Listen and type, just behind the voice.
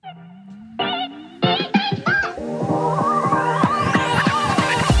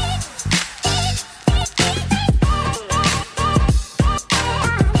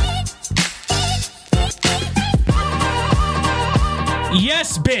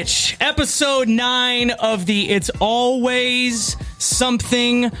Bitch, episode 9 of the It's Always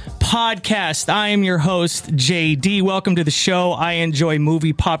Something podcast. I am your host, JD. Welcome to the show. I enjoy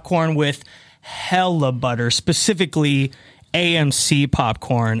movie popcorn with hella butter, specifically AMC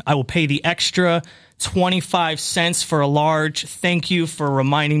popcorn. I will pay the extra 25 cents for a large. Thank you for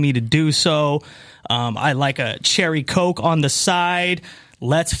reminding me to do so. I like a cherry Coke on the side.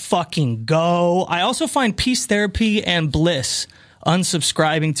 Let's fucking go. I also find peace therapy and bliss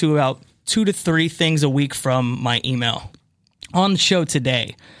unsubscribing to about 2 to 3 things a week from my email. On the show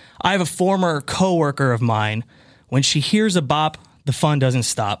today, I have a former coworker of mine. When she hears a bop, the fun doesn't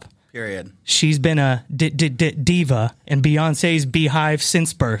stop. Period. She's been a diva in Beyonce's Beehive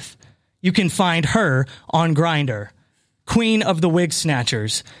since birth. You can find her on Grindr. Queen of the Wig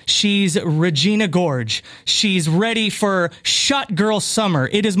Snatchers. She's Regina Gorge. She's ready for Shot Girl Summer.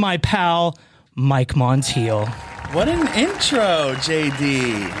 It is my pal, Mike Montiel. What an intro,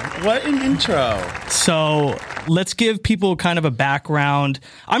 JD. What an intro. So let's give people kind of a background.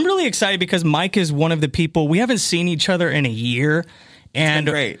 I'm really excited because Mike is one of the people, we haven't seen each other in a year. And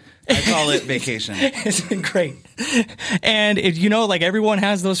it's been great. I call it vacation. It's been great. And like everyone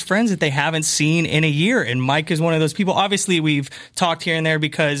has those friends that they haven't seen in a year. And Mike is one of those people. Obviously, we've talked here and there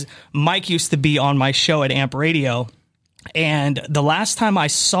because Mike used to be on my show at Amp Radio. And the last time I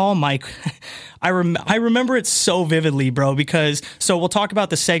saw Mike, I remember it so vividly, bro, because so we'll talk about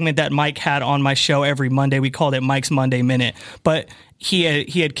the segment that Mike had on my show every Monday. We called it Mike's Monday Minute. But he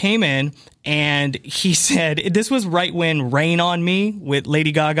had came in and he said, this was right when Rain on Me with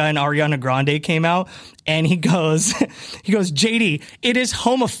Lady Gaga and Ariana Grande came out. And he goes, JD, it is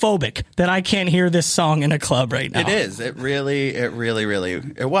homophobic that I can't hear this song in a club right now. It is. It really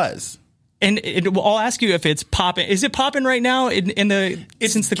was. And I'll ask you if it's popping. Is it popping right now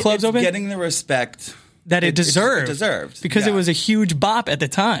since the club's open? Getting the respect that it deserved. It deserved. Because it was a huge bop at the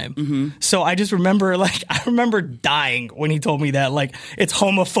time. Mm-hmm. So I just remember, I remember dying when he told me that, it's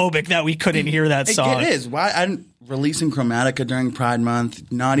homophobic that we couldn't hear that song. It is. Why? I'm releasing Chromatica during Pride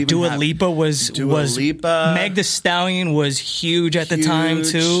Month. Not even Dua Lipa was Meg Thee Stallion was huge at the time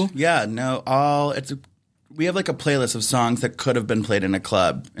too. Yeah, we have a playlist of songs that could have been played in a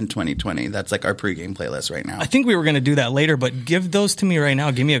club in 2020. That's our pregame playlist right now. I think we were going to do that later, but give those to me right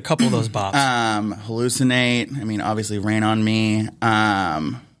now. Give me a couple of those bops. Hallucinate. Obviously Rain on Me.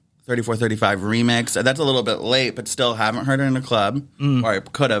 3435 remix. That's a little bit late, but still haven't heard it in a club. Or I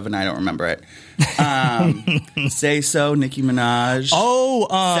could have, and I don't remember it. Say So, Nicki Minaj.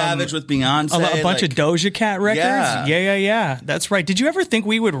 Savage with Beyonce. A bunch of Doja Cat records. Yeah. That's right. Did you ever think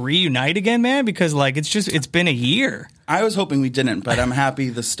we would reunite again, man? Because it's been a year. I was hoping we didn't, but I'm happy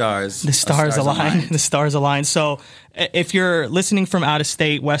the stars aligned. The stars aligned. So if you're listening from out of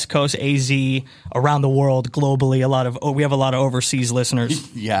state, West Coast, AZ, around the world, globally, we have a lot of overseas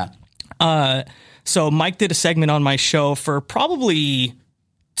listeners. Yeah. So Mike did a segment on my show for probably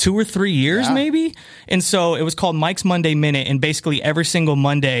 2 or 3 years, maybe. And so it was called Mike's Monday Minute. And basically every single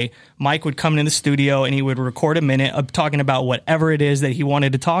Monday, Mike would come into the studio and he would record a minute of talking about whatever it is that he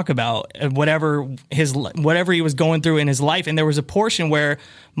wanted to talk about, whatever he was going through in his life. And there was a portion where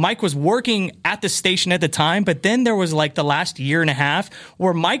Mike was working at the station at the time, but then there was the last year and a half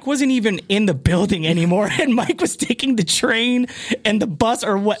where Mike wasn't even in the building anymore, and Mike was taking the train and the bus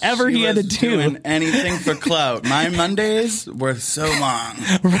or whatever he had to do. Doing anything for clout. My Mondays were so long,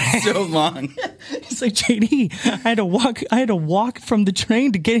 so long. It's JD, I had to walk from the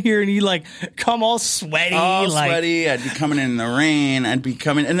train to get here, and he come all sweaty, sweaty. I'd be coming in the rain. I'd be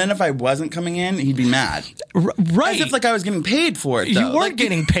coming, and then if I wasn't coming in, he'd be mad. Right, as if I was getting paid for it. Though. You weren't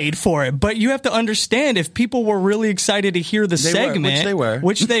getting paid for it, but you have to understand if people were really excited to hear the segment,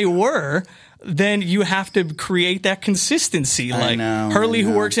 which they were, then you have to create that consistency. Hurley,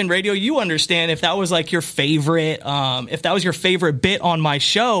 who works in radio, you understand if that was your favorite, if that was your favorite bit on my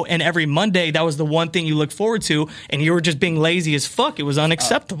show, and every Monday that was the one thing you look forward to, and you were just being lazy as fuck, it was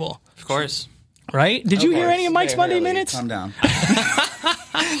unacceptable. Of course. Right? Did you hear any of Mike's Monday Minutes? Calm down.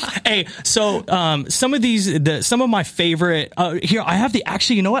 Hey, so some of my favorite here. I have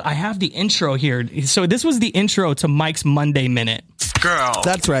I have the intro here. So this was the intro to Mike's Monday Minute. Girl.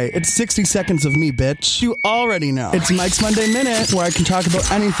 That's right. It's 60 seconds of me, bitch. You already know. It's Mike's Monday Minute, where I can talk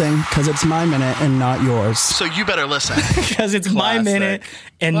about anything because it's my minute and not yours. So you better listen. Because it's my minute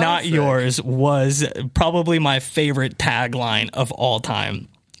and not yours was probably my favorite tagline of all time.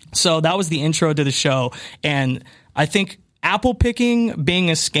 So that was the intro to the show, and I think apple picking being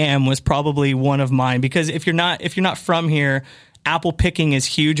a scam was probably one of mine, because if you're not from here, apple picking is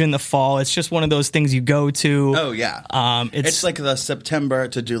huge in the fall. It's just one of those things you go to. Oh, yeah. It's like the September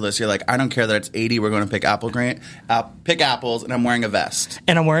to-do list. You're like, I don't care that it's 80. We're going to pick pick apples, and I'm wearing a vest.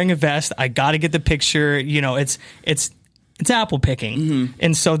 I got to get the picture. You know, it's apple picking. Mm-hmm.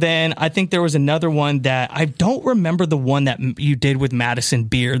 And so then I think there was another one that I don't remember, the one that you did with Madison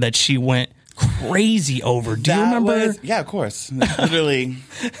Beer that she went crazy over. Do you remember? Yeah, of course. That's literally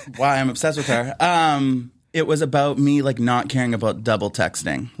why I'm obsessed with her. It was about me, like, not caring about double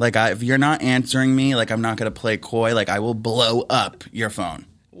texting. Like, if you're not answering me, like, I'm not going to play coy. Like, I will blow up your phone.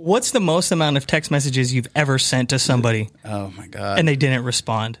 What's the most amount of text messages you've ever sent to somebody? Oh, my God. And they didn't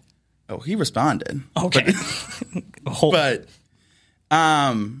respond? Oh, he responded. Okay.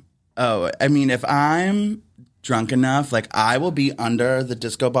 I mean, if I'm drunk enough, like, I will be under the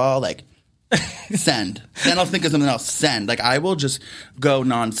disco ball, like, send. Then I'll think of something else, send. Like, I will just go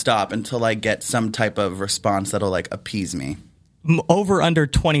nonstop until I get some type of response that'll, like, appease me. Over, under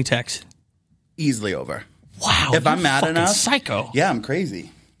 20 texts? Easily over. Wow. If I'm mad enough. Psycho. Yeah, I'm crazy.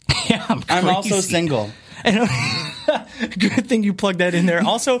 Yeah, I'm crazy. I'm also single. Good thing you plugged that in there.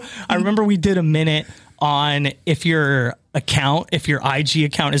 Also, I remember we did a minute on if your IG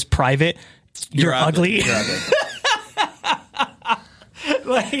account is private, you're ugly. You're ugly.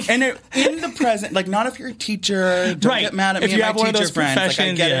 And in the present, like, not if you're a teacher, don't get mad at me and my teacher friends. Like,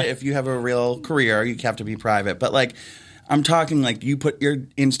 I get it. If you have a real career, you have to be private. But, like, I'm talking, like, you put your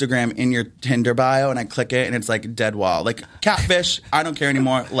Instagram in your Tinder bio and I click it and it's like dead wall. Like, catfish, I don't care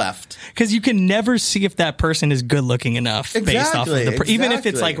anymore, left. Because you can never see if that person is good looking enough based off of even if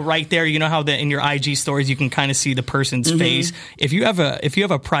it's like right there, you know how in your IG stories you can kind of see the person's face. If you have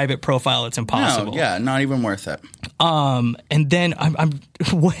a private profile, it's impossible. No, yeah, not even worth it. And then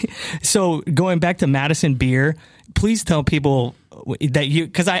so going back to Madison Beer, please tell people that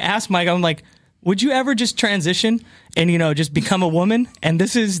because I asked Mike, I'm like, would you ever just transition and, you know, just become a woman? And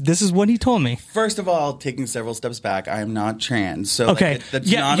this is what he told me. First of all, taking several steps back, I am not trans. So, okay. Like,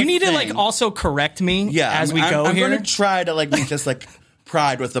 that's not you need thing. to, like, also correct me as we go I'm here. I'm going to try to, like, make this, like,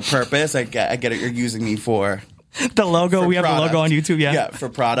 pride with a purpose. I get it. You're using me for the logo. We have product. a logo on YouTube, yeah. Yeah, for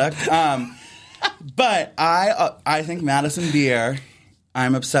product. But I think Madison Beer,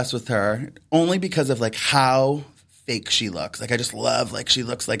 I'm obsessed with her only because of, like, how fake she looks. Like, I just love, like, she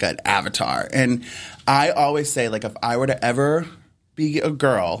looks like an avatar. And I always say, like, if I were to ever be a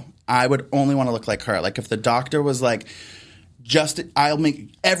girl, I would only want to look like her. Like, if the doctor was like, I'll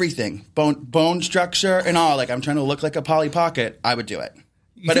make everything, bone structure and all, like, I'm trying to look like a Polly Pocket, I would do it.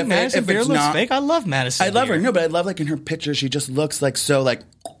 But if Madison Beer looks fake, I love Madison Beer. I love her. No, but I love, like, in her picture, she just looks like so, like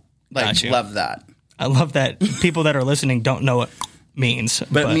love that. I love that people that are listening don't know what means,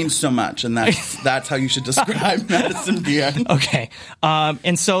 but it means so much, and that's how you should describe Madison Beer. Okay,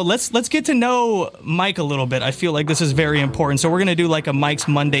 and so let's get to know Mike a little bit. I feel like this is very important. So we're gonna do like a Mike's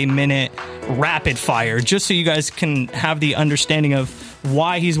Monday Minute rapid fire, just so you guys can have the understanding of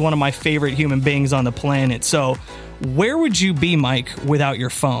why he's one of my favorite human beings on the planet. So, where would you be, Mike, without your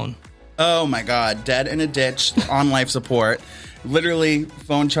phone? Oh my God, dead in a ditch on life support. Literally,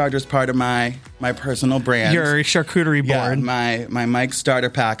 phone charger is part of my personal brand. Your charcuterie board. Yeah, my mic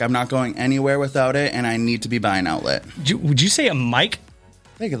starter pack. I'm not going anywhere without it, and I need to be by an outlet. Would you say a mic?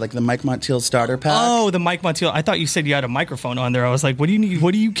 I think like the Mike Montiel starter pack. Oh, the Mike Montiel. I thought you said you had a microphone on there. I was like, what do you need?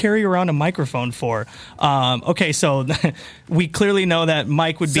 What do you carry around a microphone for? Okay, so we clearly know that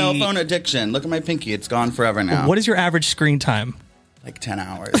Mike would be... Cell phone addiction. Look at my pinky. It's gone forever now. What is your average screen time? Like 10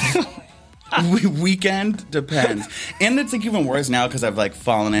 hours. Weekend depends. And it's like even worse now because I've like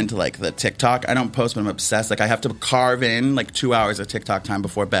fallen into like the TikTok. I don't post, but I'm obsessed. Like I have to carve in like 2 hours of TikTok time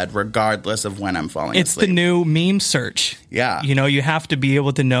before bed, regardless of when I'm falling asleep. It's the new meme search. Yeah. You know, you have to be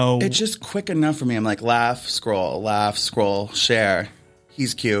able to know. It's just quick enough for me. I'm like, laugh, scroll, share.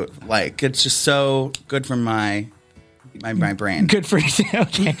 He's cute. Like, it's just so good for my brain. Good for you.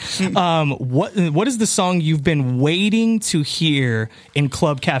 Okay. What is the song you've been waiting to hear in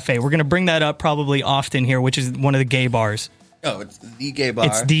Club Cafe? We're going to bring that up probably often here, which is one of the gay bars. Oh, it's the gay bar.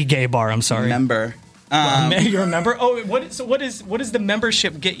 It's the gay bar. I'm sorry. Member. You're a member? Oh, what does the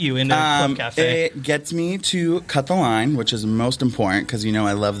membership get you in Club Cafe? It gets me to cut the line, which is most important because, you know,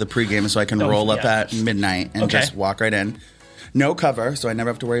 I love the pregame, so I can roll up at midnight and just walk right in. No cover, so I never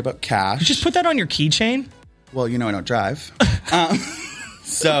have to worry about cash. You just put that on your keychain? Well, you know I don't drive.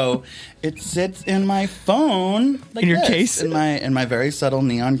 So it sits in my phone like in your case? In my very subtle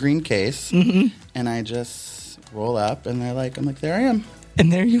neon green case. Mm-hmm. And I just roll up and I'm like, there I am.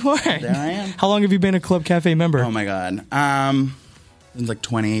 And there you are. There I am. How long have you been a Club Cafe member? Oh my God. It was like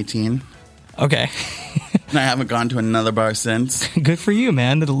 2018. Okay. And I haven't gone to another bar since. Good for you,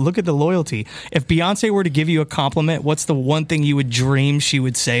 man. Look at the loyalty. If Beyonce were to give you a compliment, what's the one thing you would dream she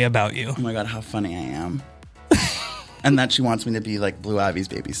would say about you? Oh my God, how funny I am. And that she wants me to be like Blue Ivy's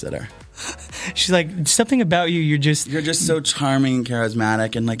babysitter. She's like, something about you, you're just so charming and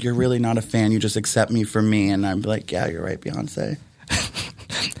charismatic, and like you're really not a fan. You just accept me for me, and I'm like, yeah, you're right, Beyonce.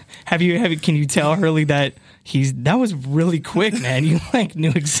 Can you tell Hurley that that was really quick, man? You like knew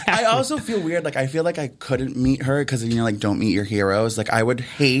exactly. I also feel weird. Like I feel like I couldn't meet her because like don't meet your heroes. Like I would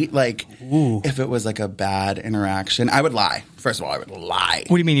hate like if it was like a bad interaction. I would lie. First of all, I would lie.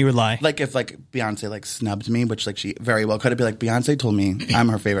 What do you mean you would lie? Like if like Beyonce like snubbed me, which like she very well could have been like Beyonce told me I'm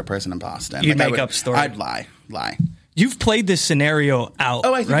her favorite person in Boston. You'd like, make up story. I'd lie. You've played this scenario out.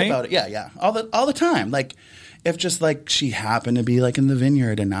 Oh, I think right? about it. Yeah, all the time. Like. If just like she happened to be like in the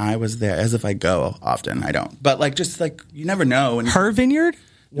vineyard and I was there, as if I go often, I don't. But like just like you never know. And her vineyard?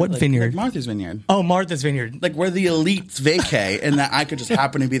 What vineyard? Like Martha's Vineyard. Oh, Martha's Vineyard. Like where the elites vacay, and that I could just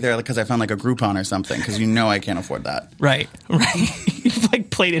happen to be there because I found like a Groupon or something. Because I can't afford that. Right. You've like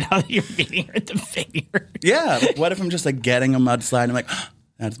played it out that you're meeting her at the vineyard. Yeah. Like, what if I'm just like getting a mudslide and I'm like, oh,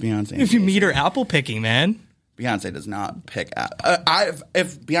 that's Beyonce. If you meet her apple picking, man. Beyonce does not pick.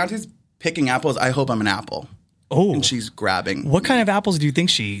 If Beyonce's picking apples, I hope I'm an apple. Oh. And she's grabbing. What kind of apples do you think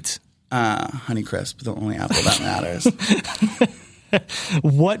she eats? Honeycrisp, the only apple that matters.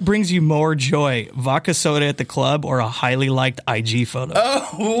 What brings you more joy, vodka soda at the club or a highly liked IG photo?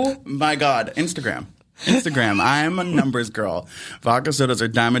 Oh, my God. Instagram. I'm a numbers girl. Vodka sodas are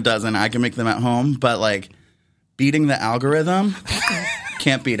dime a dozen. I can make them at home, but like beating the algorithm,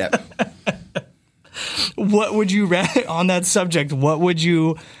 can't beat it. What would you on that subject? What would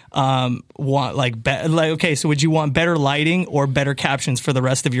you want? Okay, so would you want better lighting or better captions for the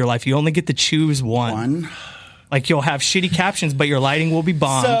rest of your life? You only get to choose one. Like you'll have shitty captions, but your lighting will be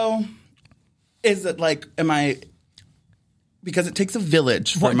bomb. So, is it like? Because it takes a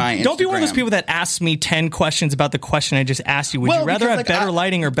village for my Instagram. Don't be one of those people that asks me 10 questions about the question I just asked you. Would you rather have better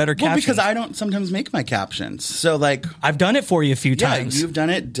lighting or better captions? Well, because I don't sometimes make my captions. So, like... I've done it for you a few times. Yeah, you've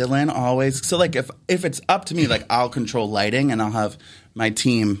done it. Dylan always... So, like, if it's up to me, like, I'll control lighting and I'll have my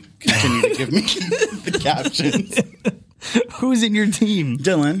team continue to give me the captions. Who's in your team?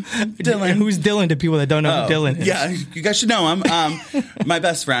 Dylan. Who's Dylan to people that don't know who Dylan is? Yeah, you guys should know him. My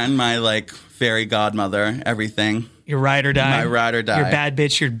best friend, my, like, fairy godmother, everything. Your ride or die. My ride or die. Your bad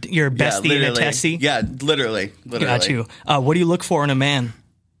bitch. Your bestie and a tessie. Yeah, literally. Got you. What do you look for in a man?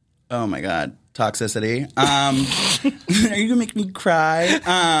 Oh my God, toxicity. Are you gonna make me cry?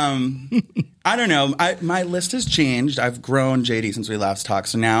 I don't know. My list has changed. I've grown, JD, since we last talked.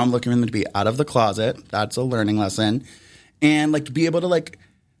 So now I'm looking for them to be out of the closet. That's a learning lesson, and like to be able to like.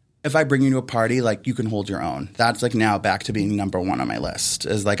 If I bring you to a party, like, you can hold your own. That's, like, now back to being number one on my list.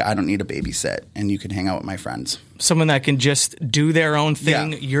 Is, like, I don't need a babysit, and you can hang out with my friends. Someone that can just do their own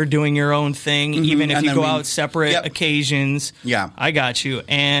thing. Yeah. You're doing your own thing, even if you go out separate occasions. Yeah. I got you.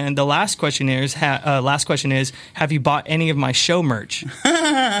 And the last question is, have you bought any of my show merch?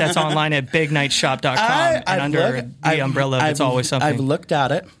 That's online at bignightshop.com. And under the umbrella of It's Always Something. I've looked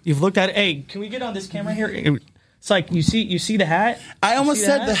at it. You've looked at it? Hey, can we get on this camera here? It's like you see the hat. I almost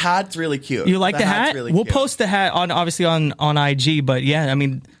said the hat's really cute. You like the hat? Really we'll post the hat on IG, but yeah, I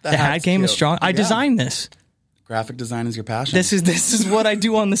mean the hat game is strong. I designed this. Graphic design is your passion. This is what I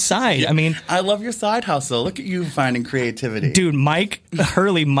do on the side. Yeah. I mean, I love your side hustle. Look at you finding creativity. Dude, Mike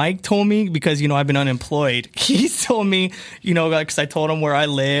told me, because, I've been unemployed. He told me, because I told him where I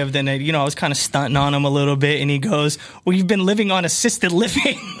lived, and, I was kind of stunting on him a little bit. And he goes, well, you've been living on assisted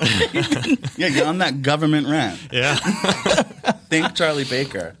living. Yeah, you're on that government rent. Yeah. Thank Charlie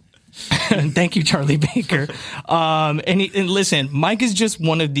Baker. Thank you, Charlie Baker. And listen, Mike is just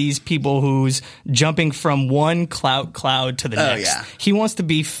one of these people who's jumping from one cloud to the next. Yeah. He wants to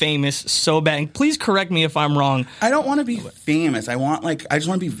be famous so bad. And please correct me if I'm wrong. I don't want to be famous. I just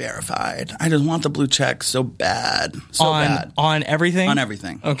want to be verified. I just want the blue check so bad. On everything? On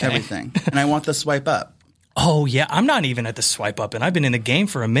everything. Okay. Everything. And I want the swipe up. Oh yeah, I'm not even at the swipe up, and I've been in the game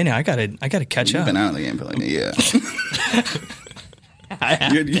for a minute. I gotta catch up. You've been out of the game for like a year.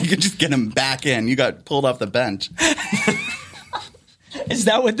 You could just get him back in. You got pulled off the bench. Is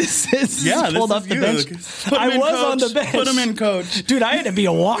that what this is? Yeah, pulled off the bench. I was on the bench. Put him in, coach. Dude, I had to be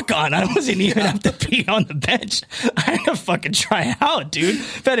a walk-on. I wasn't even have to be on the bench. I had to fucking try out, dude.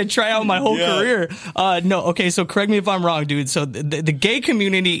 I've had to try out my whole career. No, okay, so correct me if I'm wrong, dude. So the gay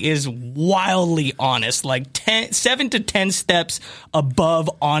community is wildly honest, like 7 to 10 steps above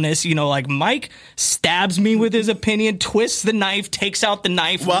honest. Like Mike stabs me with his opinion, twists the knife, takes out the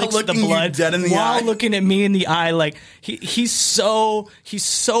knife, while licks looking the blood, you dead in the while eye. looking at me in the eye. Like he's so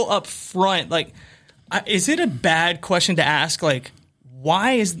up front. Like Is it a bad question to ask? Like,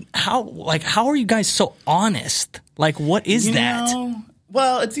 how are you guys so honest? Like, what is that?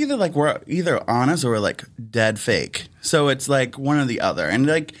 Well, it's either like we're either honest or we're like dead fake. So it's like one or the other. And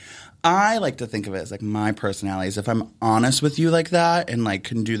like, I like to think of it as like my personality is if I'm honest with you like that and like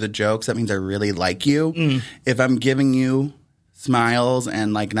can do the jokes, that means I really like you. If I'm giving you smiles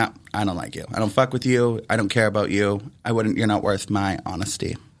and like I don't like you. I don't fuck with you. I don't care about you. You're not worth my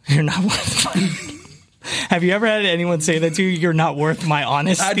honesty. You're not worth my Have you ever had anyone say that to you? You're not worth my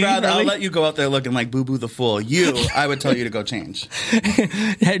honesty? I'll let you go out there looking like Boo Boo the Fool. I would tell you to go change.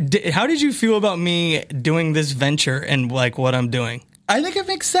 How did you feel about me doing this venture and like what I'm doing? I think it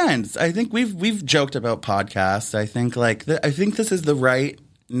makes sense. I think we've joked about podcasts. I think I think this is the right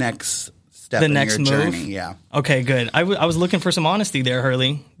next step in your journey. Yeah. Okay, good. I was looking for some honesty there,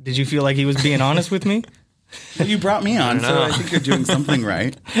 Hurley. Did you feel like he was being honest with me? Well, you brought me on, so I think you're doing something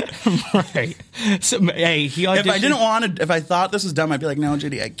right. Right. So, hey, he auditioned. If I thought this was dumb, I'd be like, no,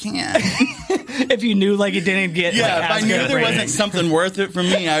 JD, I can't. if I knew there wasn't something worth it for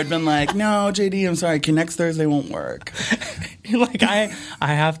me, I'd been like, no, JD, I'm sorry, next Thursday won't work. You're like, I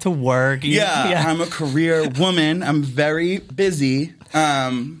have to work. Yeah, I'm a career woman. I'm very busy.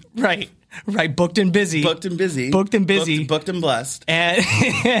 Right, booked and busy. Booked and busy. Booked and busy. Booked and blessed.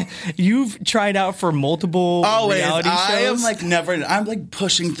 And you've tried out for multiple reality shows? I am like never, I'm like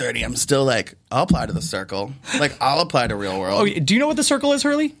pushing 30. I'm still like, I'll apply to The Circle. Like, I'll apply to Real World. Oh, do you know what The Circle is,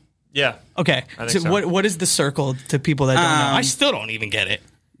 Hurley? Yeah. Okay. So what is The Circle to people that don't know? I still don't even get it.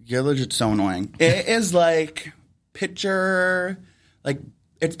 You're legit so annoying. It is like picture, like,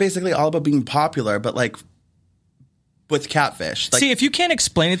 it's basically all about being popular, but like, with catfish. Like, see, if you can't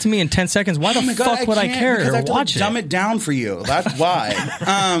explain it to me in 10 seconds, why the fuck would I care because I or have to watch dumb it down for you. That's why.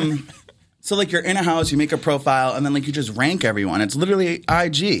 So like you're in a house, you make a profile, and then like you just rank everyone. It's literally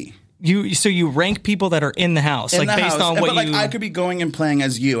IG. So you rank people that are in the house, like based on what you. But like I could be going and playing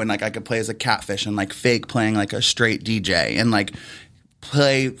as you, and like I could play as a catfish, and like fake playing like a straight DJ, and like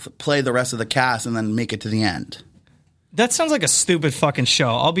play the rest of the cast, and then make it to the end. That sounds like a stupid fucking show.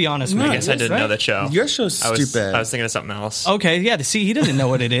 I'll be honest with you. I guess I didn't know that show. Your show's stupid. I was thinking of something else. Okay, yeah. See, he doesn't know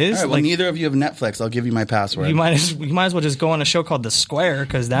what it is. All right, well, neither of you have Netflix. I'll give you my password. You might as well just go on a show called The Square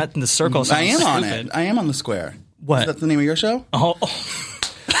because The Circle sounds stupid. I am on it. I am on The Square. What? Is that the name of your show? Oh,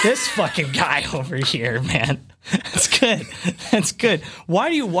 this fucking guy over here, man. That's good. That's good. Why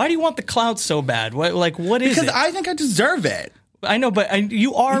do you want the clout so bad? What is it? Because I think I deserve it. I know, but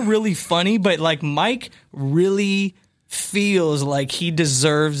you are really funny. But like Mike really feels like he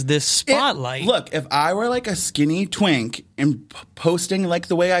deserves this spotlight. Look, if I were like a skinny twink and posting like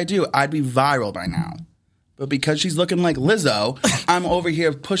the way I do, I'd be viral by now. But because she's looking like Lizzo, I'm over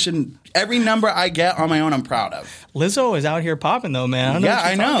here pushing every number I get on my own. I'm proud of. Lizzo is out here popping though, man.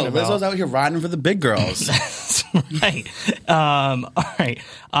 I know. Lizzo's out here riding for the big girls. That's right. All right.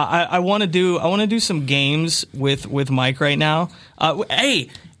 I want to do some games with Mike right now. Hey.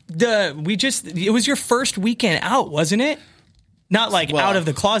 It was your first weekend out, wasn't it? Not like out of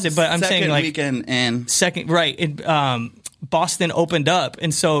the closet, but I'm saying like weekend in second, right? Boston opened up,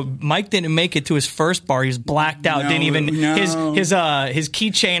 and so Mike didn't make it to his first bar. He was blacked out. His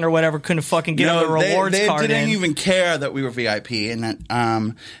keychain or whatever couldn't fucking get on the rewards card. They didn't even care that we were VIP, and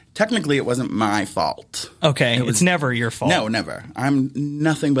that technically it wasn't my fault. Okay, it's never your fault. No, never. I'm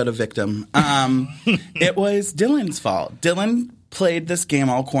nothing but a victim. It was Dylan's fault. Dylan played this game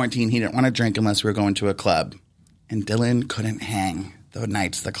all quarantine. He didn't want to drink unless we were going to a club. And Dylan couldn't hang the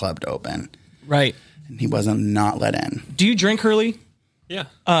nights the club to open. Right. And he wasn't not let in. Do you drink, Hurley? Yeah.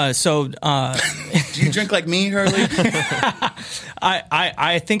 Do you drink like me, Hurley?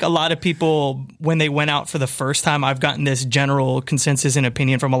 I think a lot of people, when they went out for the first time, I've gotten this general consensus and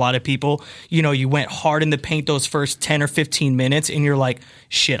opinion from a lot of people. You know, you went hard in the paint those first 10 or 15 minutes, and you're like,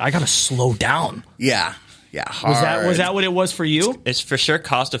 shit, I got to slow down. Yeah. Yeah, hard. Was that what it was for you? It's for sure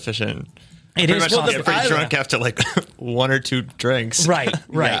cost efficient. It is pretty much get pretty drunk after like one or two drinks. Right.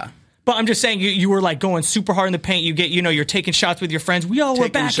 Yeah. But I'm just saying, you were like going super hard in the paint. You get, you're taking shots with your friends. We're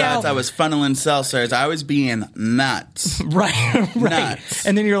back out. I was funneling seltzers. I was being nuts. Right. Nuts.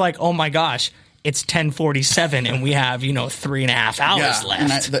 And then you're like, oh my gosh, it's 10:47 and we have 3.5 hours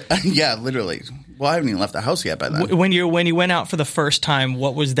left. Yeah, literally. Well, I haven't even left the house yet by then. When you went out for the first time,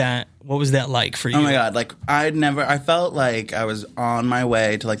 what was that like for you? Oh my God! Like I felt like I was on my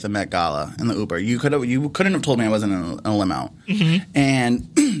way to like the Met Gala in the Uber. You couldn't have told me I wasn't in a limo. Mm-hmm.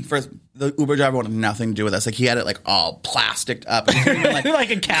 And first, the Uber driver wanted nothing to do with us. Like he had it like all plasticed up,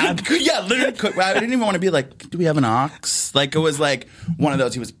 like a cab. Yeah, literally. I didn't even want to be like, do we have an aux? Like it was like one of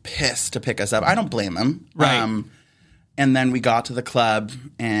those. He was pissed to pick us up. I don't blame him. Right. And then we got to the club,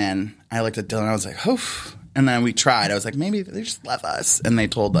 and I looked at Dylan. I was like, oof. And then we tried. I was like, maybe they just left us. And they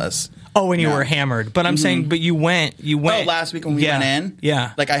told us. Oh, when you were hammered. But I'm saying, but you went. Oh, last week when we went in?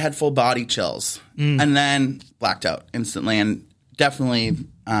 Yeah. Like, I had full body chills. And then blacked out instantly. And definitely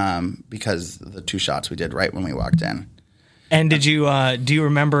because the 2 shots we did right when we walked in. And did you, do you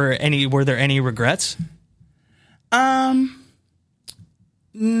remember were there any regrets? No.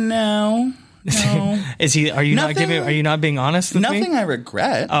 Are you not being honest with me? Nothing I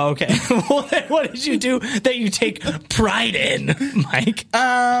regret. Oh, okay. Well, then what did you do that you take pride in, Mike?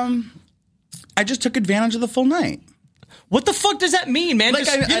 I just took advantage of the full night. What the fuck does that mean, man?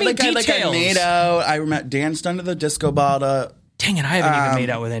 Just give me details. I made out. I danced under the disco ball. Dang it, I haven't even made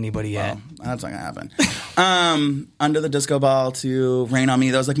out with anybody yet. Well, that's not gonna happen. Under the disco ball to Rain on Me.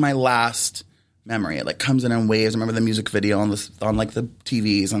 That was like my last memory. It like comes in waves. I remember the music video on like the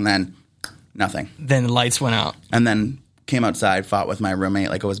TVs, and then nothing. Then the lights went out. And then came outside, fought with my roommate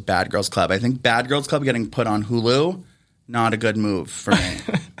like it was Bad Girls Club. I think Bad Girls Club getting put on Hulu, not a good move for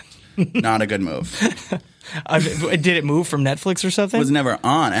me. Not a good move. Did it move from Netflix or something? It was never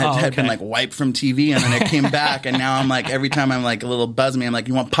on. It had been like wiped from TV, and then it came back, and now I'm like, every time I'm like a little buzz me, I'm like,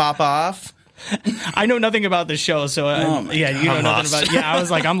 you want Pop Off? I know nothing about the show, so you know nothing about it. Yeah, I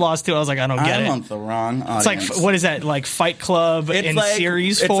was like, I'm lost too. I was like, I don't get it. I'm on the wrong audience. It's like, what is that, like Fight Club in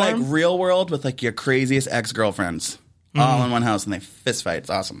series form? It's like Real World with like your craziest ex-girlfriends all in one house, and they fist fight. It's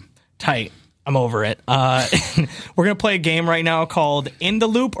awesome. Tight. I'm over it. We're gonna play a game right now called In the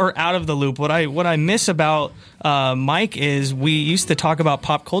Loop or Out of the Loop. What I miss about Mike is we used to talk about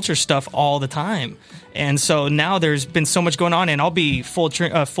pop culture stuff all the time, and so now there's been so much going on. And I'll be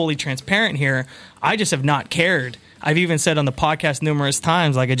fully transparent here. I just have not cared. I've even said on the podcast numerous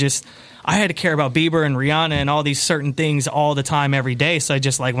times, like I had to care about Bieber and Rihanna and all these certain things all the time, every day. So I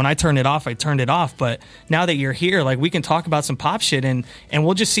just like when I turned it off, I turned it off. But now that you're here, like we can talk about some pop shit and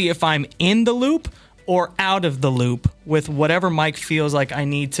we'll just see if I'm in the loop or out of the loop with whatever Mike feels like I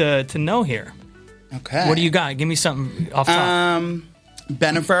need to know here. Okay. What do you got? Give me something off top.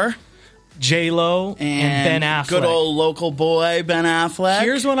 Bennifer. J-Lo and Ben Affleck. Good old local boy, Ben Affleck.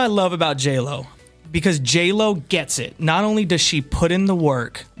 Here's what I love about J-Lo. Because J-Lo gets it. Not only does she put in the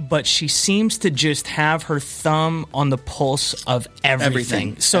work, but she seems to just have her thumb on the pulse of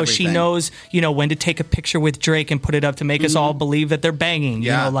everything. So she knows, when to take a picture with Drake and put it up to make us all believe that they're banging.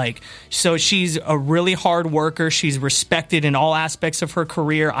 So she's a really hard worker. She's respected in all aspects of her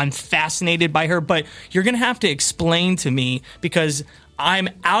career. I'm fascinated by her, but you're going to have to explain to me because I'm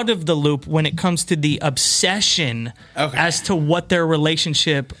out of the loop when it comes to the obsession as to what their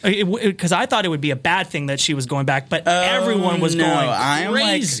relationship, because I thought it would be a bad thing that she was going back, but everyone was going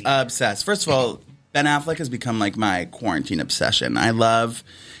crazy. I'm like obsessed. First of all, Ben Affleck has become like my quarantine obsession. I love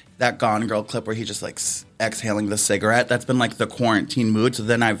that Gone Girl clip where he just like exhaling the cigarette. That's been like the quarantine mood. So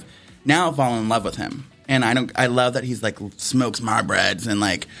then I've now fallen in love with him. And I love that he's like smokes Marbreds and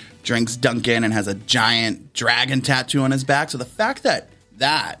like drinks Dunkin' and has a giant dragon tattoo on his back. So the fact that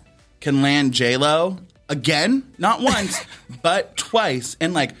can land J-Lo again, not once, but twice,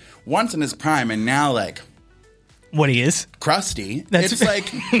 and like once in his prime, and now like what he is crusty. It's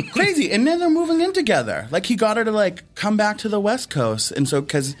like crazy. And then they're moving in together. Like he got her to like come back to the West Coast, and so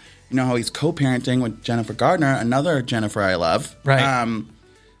because you know how he's co-parenting with Jennifer Gardner, another Jennifer I love, right?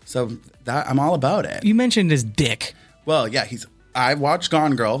 So that I'm all about it. You mentioned his dick. Well, yeah, I watched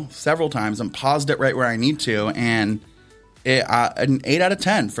Gone Girl several times and paused it right where I need to, and an 8 out of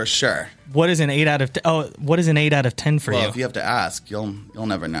 10 for sure. What is an 8 out of 10? Oh, what is an 8 out of 10 for you? Well, if you have to ask, you'll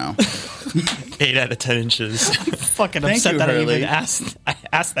never know. 8 out of 10 inches. I'm fucking upset that I even asked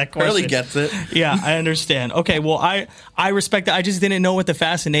that question. Hurley gets it. Yeah, I understand. Okay, well, I respect that. I just didn't know what the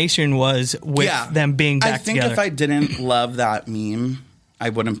fascination was with them being back together. I think if I didn't love that meme, I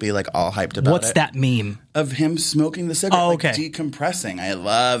wouldn't be like all hyped about it. What's that meme? Of him smoking the cigarette, like decompressing. I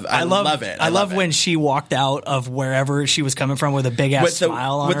love it. I love when she walked out of wherever she was coming from with a big ass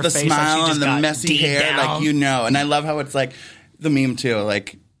smile on her face. With the smile like and the messy hair, down. like And I love how it's like the meme too.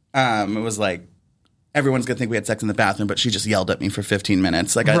 Like it was like everyone's gonna think we had sex in the bathroom, but she just yelled at me for 15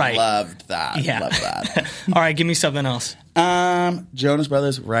 minutes. Like I loved that. Yeah. Loved that. All right, give me something else. Jonas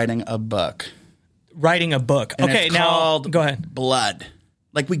Brothers writing a book. Writing a book. And okay, it's now called go ahead. Blood.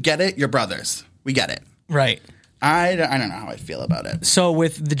 Like we get it. You're brothers. We get it. Right. I don't know how I feel about it. So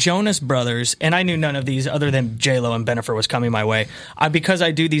with the Jonas Brothers, and I knew none of these other than J-Lo and Bennifer was coming my way. Because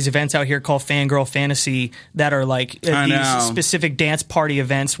I do these events out here called Fangirl Fantasy that are like these specific dance party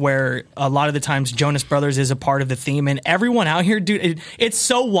events where a lot of the times Jonas Brothers is a part of the theme. And everyone out here, dude, it's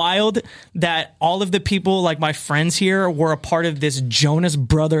so wild that all of the people, like my friends here, were a part of this Jonas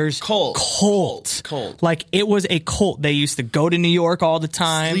Brothers cult. Like it was a cult. They used to go to New York all the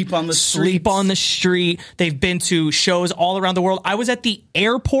time. Sleep on the street. They've been to shows all around the world. I was at the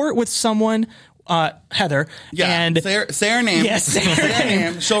airport with someone, Heather. Yeah, and say her name. Yes, say her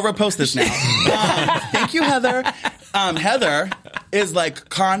name. She'll repost this now. Thank you, Heather. Heather is like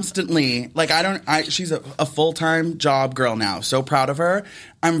constantly like she's a full-time job girl now. So proud of her.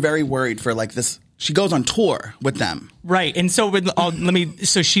 I'm very worried for like this. She goes on tour with them. Right. And so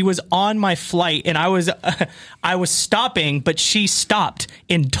so she was on my flight and I was stopping, but she stopped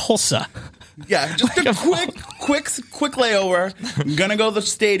in Tulsa. Yeah, just a quick layover. I'm gonna go to the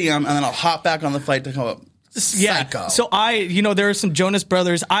stadium and then I'll hop back on the flight to come up. Psycho. So there are some Jonas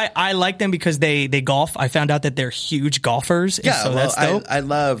Brothers. I like them because they golf. I found out that they're huge golfers. And Yeah, so well, that's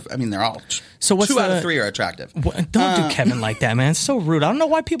dope. they're all. So what's 2 out of 3 are attractive. Don't do Kevin like that, man. It's so rude. I don't know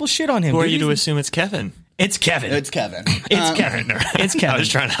why people shit on him. Who are you to assume it's Kevin? It's Kevin. It's Kevin. It's Kevin. It's Kevin. I was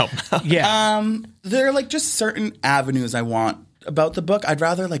trying to help out. Yeah. There are like just certain avenues I want about the book. I'd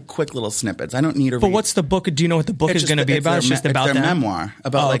rather like quick little snippets. I don't need to read. But what's the book? Do you know what the book is going to be about? It's just about their them? memoir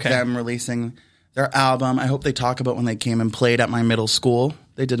about them releasing their album. I hope they talk about when they came and played at my middle school.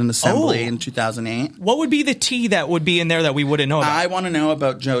 They did an assembly in 2008. What would be the tea that would be in there that we wouldn't know about? I want to know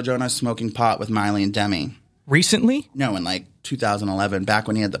about Joe Jonas smoking pot with Miley and Demi. Recently? No, in like 2011, back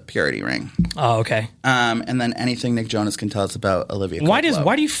when he had the purity ring. Oh, okay. And then anything Nick Jonas can tell us about Olivia Coppola.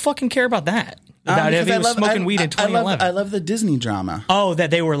 Why do you fucking care about that? About if he was smoking weed in 2011. I love the Disney drama. Oh,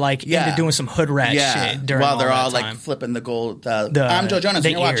 that they were like into doing some hood rat shit during while they're all time. Like flipping the gold. I'm Joe Jonas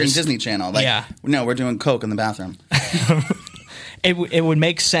and you're watching Disney Channel. Like, no, we're doing coke in the bathroom. It would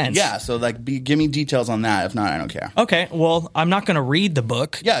make sense. Yeah, so like give me details on that. If not, I don't care. Okay, well, I'm not going to read the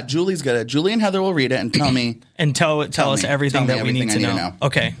book. Yeah, Julie's good. Julie and Heather will read it and tell me. And tell us everything that we need to know.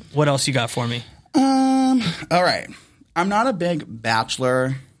 Okay, what else you got for me? All right. I'm not a big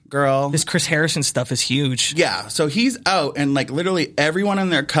Bachelor girl. This Chris Harrison stuff is huge. Yeah, so he's out and like literally everyone and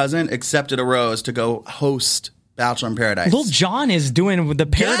their cousin accepted a rose to go host Bachelor in Paradise. Lil Jon is doing the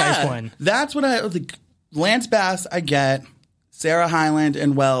Paradise one. That's what Lance Bass, I get. Sarah Hyland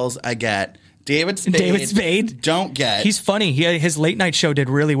and Wells, I get. David Spade, don't get. He's funny. His late night show did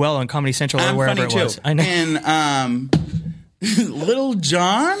really well on Comedy Central or wherever it was. I know. And Lil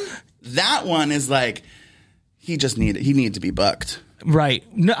Jon, that one is like he needs to be booked. Right.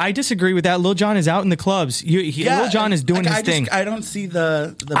 No, I disagree with that. Lil Jon is out in the clubs. Lil Jon is doing his thing. I don't see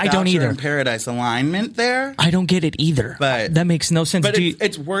the Bachelor in Paradise alignment there. I don't get it either. But that makes no sense. But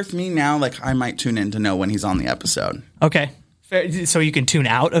it's worth me now. Like I might tune in to know when he's on the episode. Okay. So you can tune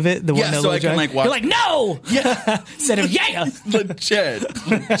out of it? So I can like watch. You're like, no! Yeah. Instead of, yeah! Legit.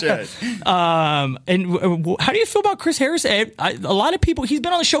 And how do you feel about Chris Harris? A lot of people, he's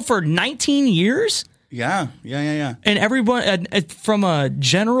been on the show for 19 years. Yeah. And everyone, from a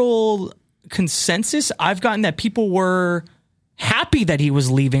general consensus, I've gotten that people were happy that he was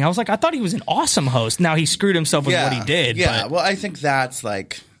leaving. I was like, I thought he was an awesome host. Now he screwed himself with what he did. Yeah, well, I think that's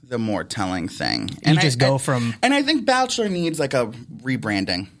like the more telling thing. And And I think Bachelor needs like a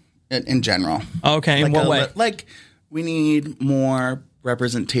rebranding in general. Okay, in what way? Like we need more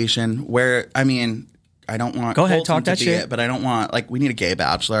representation where, I mean, I don't want Go ahead, Colton talk that to be shit. it, but I don't want, like, we need a gay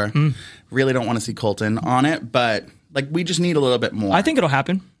Bachelor. Really don't want to see Colton on it, but like we just need a little bit more. I think it'll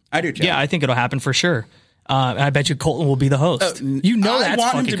happen. I do too. Yeah, I think it'll happen for sure. I bet you Colton will be the host. I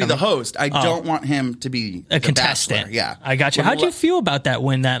want him to be the host. I don't want him to be a contestant. Bachelor. Yeah, I got you. How'd you feel about that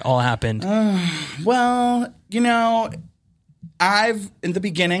when that all happened? Well, in the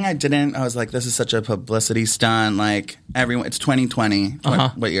beginning, I was like, this is such a publicity stunt. Like everyone, it's 2020.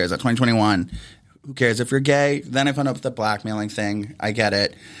 What year is that? 2021. Who cares if you're gay? Then I found out the blackmailing thing. I get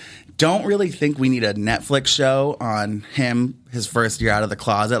it. Don't really think we need a Netflix show on him his first year out of the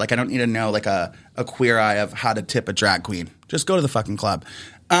closet. Like I don't need to know like a queer eye of how to tip a drag queen. Just go to the fucking club.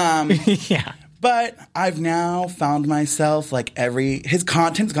 Yeah. But I've now found myself like his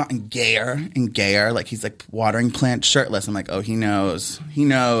content's gotten gayer and gayer. Like he's like watering plants shirtless. I'm like, oh, he knows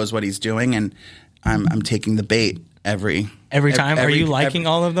what he's doing, and I'm taking the bait. Every time. Are you liking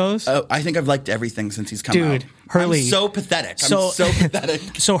all of those? Oh, I think I've liked everything since he's come out. Dude, Hurley. I'm so pathetic. I'm so pathetic.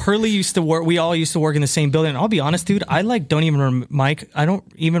 So Hurley used to work. We all used to work in the same building. And I'll be honest, dude. I Mike. I don't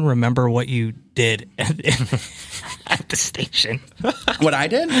even remember what you did at the station. What I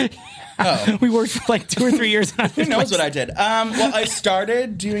did? Oh. We worked for like 2 or 3 years. Who knows what I did? Well, I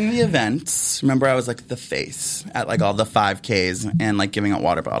started doing the events. Remember, I was like the face at like all the 5Ks and like giving out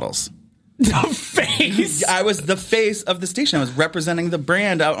water bottles. The face. I was the face of the station. I was representing the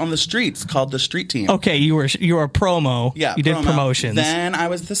brand out on the streets called the Street Team. Okay, you were a promo. Yeah, you did promotions. Then I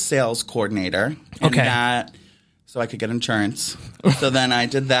was the sales coordinator. Okay. So I could get insurance. So then I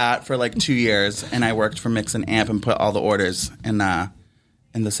did that for like 2 years, and I worked for Mix and Amp and put all the orders in the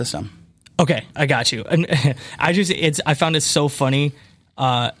system. Okay, I got you. And I found it so funny.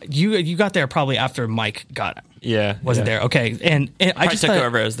 You got there probably after Mike wasn't there. Okay, and I just took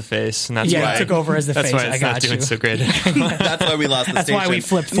over as the face, and that's why I took over as the face. That's why it's I got not doing you. so great. That's why we lost the That's station. why we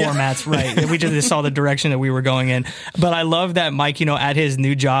flipped formats, right? We just saw the direction that we were going in. But I love that Mike, at his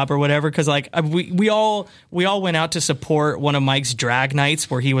new job or whatever, because like we all went out to support one of Mike's drag nights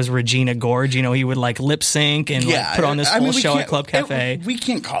where he was Regina Gorge. He would like lip sync and like, put on this whole show at Club Cafe. We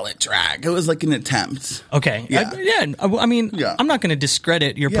can't call it drag. It was like an attempt. Okay, I'm not going to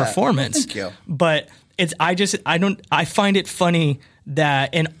discredit your performance. Thank you. But I find it funny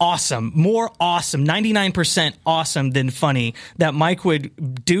that more awesome, 99% awesome than funny that Mike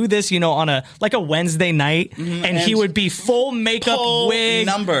would do this, on a Wednesday night, and he would be full makeup, wig,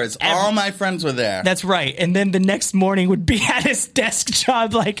 numbers. All my friends were there. That's right. And then the next morning would be at his desk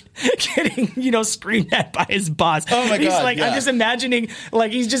job, like getting, screamed at by his boss. Oh my God. I'm just imagining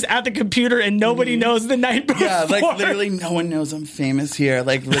like he's just at the computer and nobody knows the night before. Yeah, like literally no one knows I'm famous here.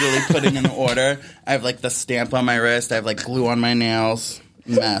 Like literally putting in an order. I have like the stamp on my wrist. I have like glue on my nails.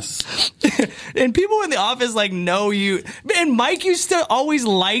 Mess. And people in the office like know you. And Mike used to always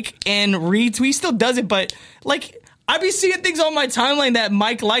like and retweet. He still does it, but like I be seeing things on my timeline that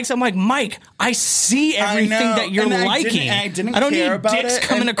Mike likes. I'm like, Mike, I see everything that you're liking. I don't need about dicks it.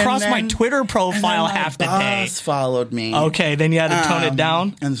 coming across my Twitter profile and then half the my day. boss followed me. Okay, then you had to tone it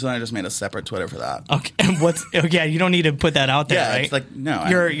down. And so I just made a separate Twitter for that. Okay, you don't need to put that out there, yeah, right? It's like no,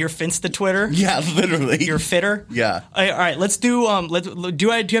 you're Finsta Twitter. Yeah, literally. You're fitter. Yeah. All right, let's do. Do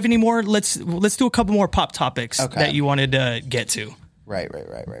you have any more? Let's do a couple more pop topics that you wanted to get to. Right.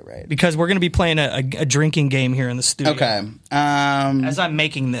 Because we're going to be playing a drinking game here in the studio. Okay. As I'm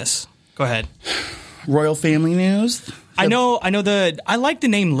making this, go ahead. Royal family news. I know. I like the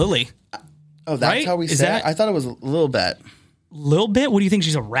name Lily. Oh, that's right? how we say it? I thought it was a little bit. Little bit? What do you think?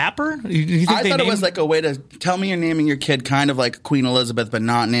 She's a rapper? You think I thought it was like a way to tell me you're naming your kid kind of like Queen Elizabeth, but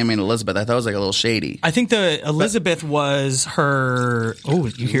not naming Elizabeth. I thought it was like a little shady. I think the Elizabeth was her. Oh,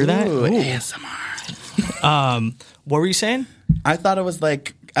 you hear that? Ooh. ASMR. What were you saying? I thought it was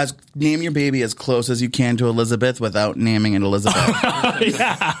like name your baby as close as you can to Elizabeth without naming it Elizabeth.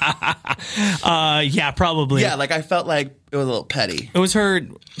 Yeah, probably. Yeah, like I felt like it was a little petty. It was her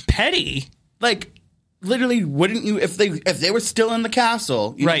petty. Like literally, wouldn't you if they were still in the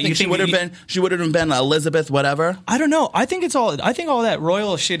castle? You right? Think she would have been Elizabeth, whatever. I don't know. I think all that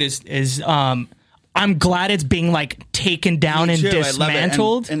royal shit is. I'm glad it's being like taken down and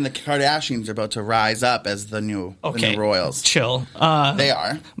dismantled. And the Kardashians are about to rise up as the new royals. Chill. They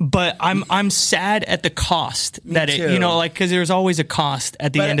are. But I'm sad at the cost that it, because there's always a cost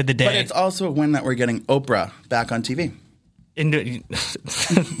at the end of the day. But it's also a win that we're getting Oprah back on TV.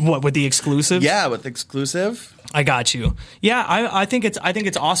 What, with the exclusive? Yeah, with exclusive. I got you. Yeah, I think it's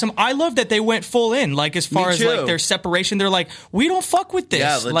awesome. I love that they went full in. Like as far as like their separation, they're like, we don't fuck with this.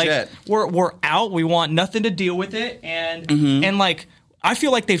 Yeah, legit. Like we're out. We want nothing to deal with it. And and like I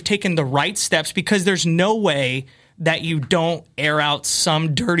feel like they've taken the right steps because there's no way that you don't air out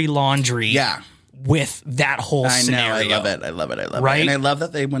some dirty laundry. Yeah. With that whole scenario. I love it. I love it. Right? And I love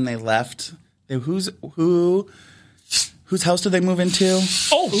that when they left, whose house did they move into?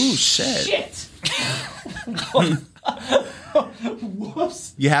 Oh, ooh, shit.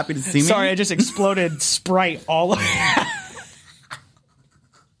 Whoops. You happy to see me? Sorry, I just exploded Sprite all over.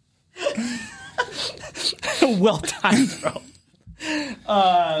 Well timed, bro.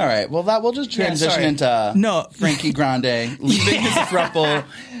 All right. Well, we'll just transition into Frankie Grande leaving his throuple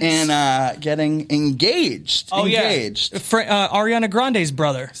and getting engaged. Oh, engaged. Yeah. Ariana Grande's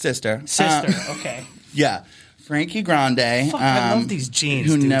brother. Sister. Okay. Yeah. Frankie Grande. Fuck, I love these jeans,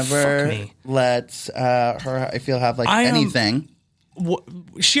 who dude. never lets her, I feel, have anything.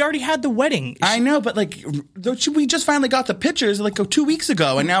 She already had the wedding. I know, but we just finally got the pictures 2 weeks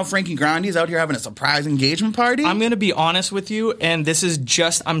ago, and now Frankie Grande's out here having a surprise engagement party. I'm going to be honest with you, and this is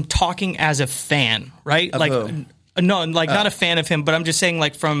I'm talking as a fan, right? Of who? No, like not a fan of him, but I'm just saying,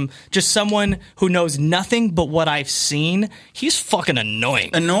 like, from just someone who knows nothing but what I've seen, he's fucking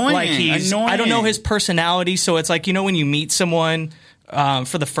annoying. Like I don't know his personality, so it's like, you know, when you meet someone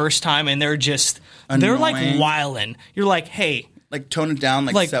for the first time and they're like wildin'. You're like, hey, like tone it down,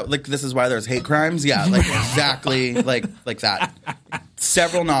 like this is why there's hate crimes. Yeah, like exactly like that.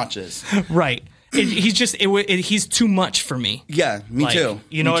 Several notches. Right. He's too much for me. Yeah, me too.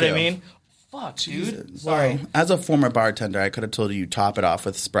 You know what I mean? Fuck, dude. Sorry. Well, as a former bartender, I could have told you top it off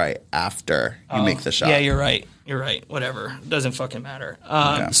with Sprite after you make the shot. Yeah, you're right. Whatever. It doesn't fucking matter.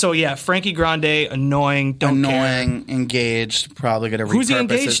 So, yeah, Frankie Grande, annoying, don't care. Annoying, engaged, probably going to repurpose Who's he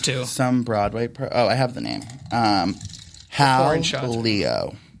engaged to? Some Broadway. I have the name. Hal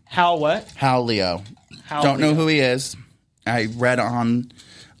Leo. Hal what? Hal Leo. Don't know who he is. I read on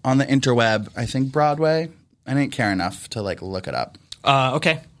the interweb, I think Broadway. I didn't care enough to, like, look it up.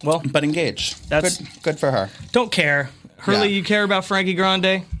 Okay, well. But engaged. That's good for her. Don't care. Hurley, you care about Frankie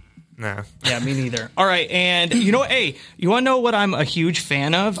Grande? Nah. Yeah, me neither. All right, and you know what? Hey, you want to know what I'm a huge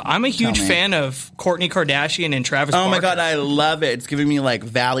fan of? I'm a huge fan of Kourtney Kardashian and Travis Barker. Oh my God, I love it. It's giving me like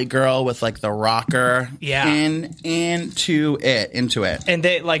Valley Girl with like the rocker. Yeah. Into it. And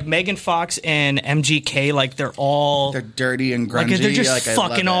they like Megan Fox and MGK, like they're dirty and grungy. Like they're just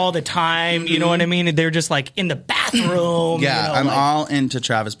fucking all the time. You know what I mean? And they're just like in the bathroom. Yeah, you know, I'm like, all into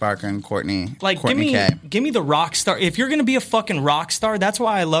Travis Barker and Kourtney. Like give me the rock star. If you're gonna be a fucking rock star, that's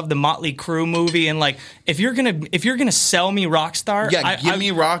why I love the Motley Crue movie. And like if you're gonna sell me rock star, give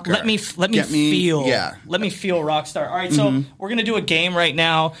me rocker. Let me feel rock star. All right, so we're gonna do a game right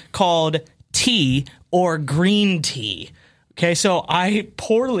now called Tea or Green Tea. Okay, so I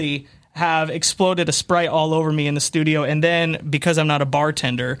poorly have exploded a Sprite all over me in the studio, and then because I'm not a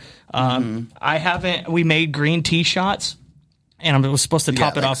bartender, we made green tea shots, and I was supposed to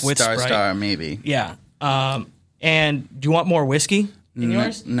top it off with Sprite. Star, maybe. Yeah. And do you want more whiskey in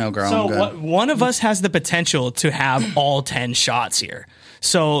yours? No, girl. So one of us has the potential to have all 10 shots here.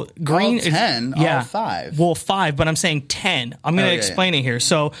 So green all 10, all 5. Well, 5, but I'm saying 10. I'm going to explain it here.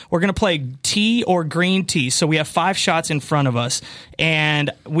 So we're going to play tea or green tea. So we have 5 shots in front of us, and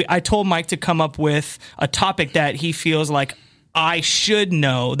I told Mike to come up with a topic that he feels like I should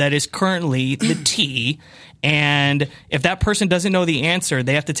know that is currently the tea. And if that person doesn't know the answer,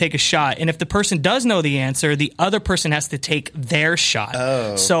 they have to take a shot. And if the person does know the answer, the other person has to take their shot.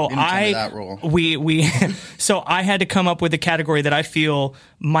 Oh, so that rule. So I had to come up with a category that I feel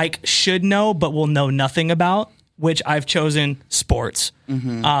Mike should know, but will know nothing about, which I've chosen sports,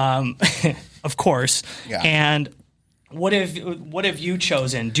 of course. Yeah. And what have you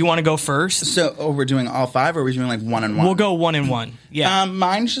chosen? Do you want to go first? So, we're doing all 5, or are we doing like 1 and 1? We'll go 1 and 1. Yeah.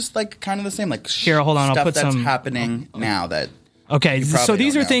 Mine's just like kind of the same. Like here, hold on. I'll put that's some happening now that. Okay, so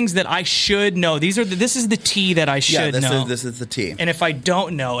these are things that I should know. This is the tea that I should know. This is the tea. And if I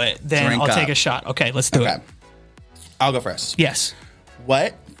don't know it, then I'll take a shot. Okay, let's do it. I'll go first. Yes.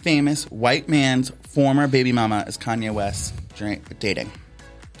 What famous white man's former baby mama is Kanye West dating?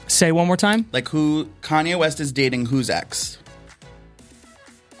 Say one more time. Like who Kanye West is dating whose ex?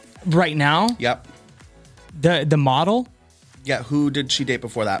 Right now? Yep. The model? Yeah, who did she date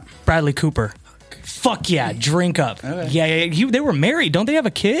before that? Bradley Cooper. Fuck yeah, drink up. Okay. Yeah. They were married. Don't they have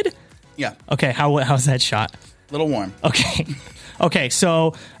a kid? Yeah. Okay, how's that shot? Little warm. Okay. Okay,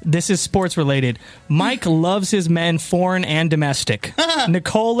 so this is sports related. Mike loves his men, foreign and domestic.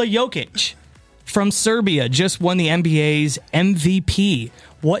 Nikola Jokic from Serbia just won the NBA's MVP.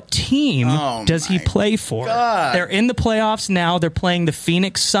 What team does he play for? God. They're in the playoffs now. They're playing the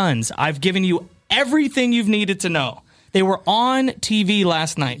Phoenix Suns. I've given you everything you've needed to know. They were on TV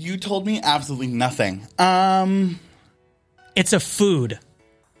last night. You told me absolutely nothing. It's a food.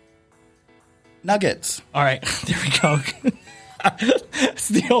 Nuggets. All right, there we go. It's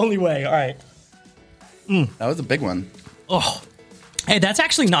the only way. All right. That was a big one. Oh, hey, that's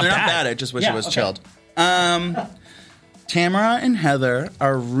actually not They're bad. not bad. I just wish it was chilled. Tamara and Heather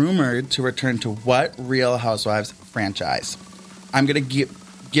are rumored to return to what Real Housewives franchise? I'm going to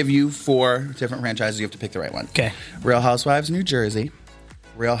give you 4 different franchises. You have to pick the right one. Okay. Real Housewives New Jersey,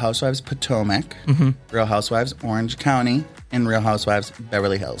 Real Housewives Potomac, Real Housewives Orange County, and Real Housewives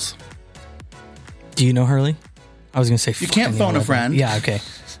Beverly Hills. Do you know Hurley? I was going to say you can't phone a friend. Yeah, okay.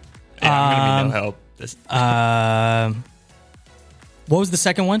 Yeah, I'm going to be no help. What was the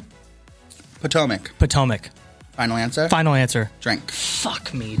second one? Potomac. Final answer? Final answer. Drink.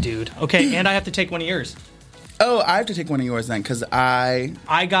 Fuck me, dude. Okay, and I have to take one of yours. Oh, I have to take one of yours then, because I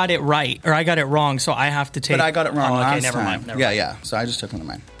got it right, or I got it wrong, so I have to take... But I got it wrong last never time. Mind. Yeah. So I just took one of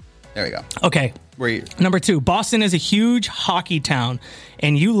mine. There we go. Okay. Where are you? Number 2. Boston is a huge hockey town,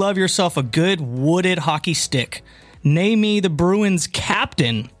 and you love yourself a good wooded hockey stick. Name me the Bruins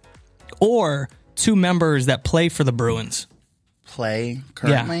captain or two members that play for the Bruins. Play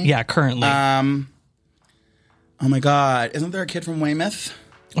currently? Yeah, currently. Oh my God. Isn't there a kid from Weymouth?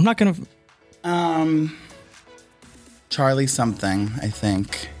 I'm not going to... Charlie something, I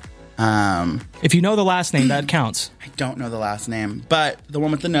think. If you know the last name, that counts. I don't know the last name, but the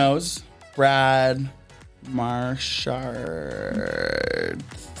one with the nose, Brad Marchard,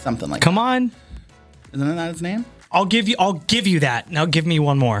 something like Come that. on. Isn't that his name? I'll give you that. Now give me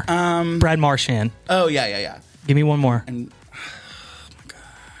one more. Brad Marchand. Oh, yeah. Give me one more. And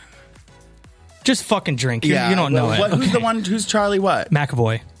Just fucking drink. You don't know it. Who's the one? Who's Charlie what?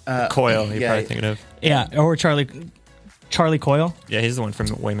 McAvoy. Coyle, you're probably thinking of. Yeah, or Charlie Coyle. Yeah, he's the one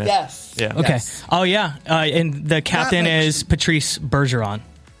from Weymouth. Yes. Yeah. Okay. Yes. Oh, yeah. And the captain is Patrice Bergeron.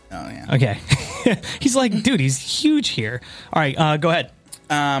 Oh, yeah. Okay. He's like, dude, he's huge here. All right, go ahead.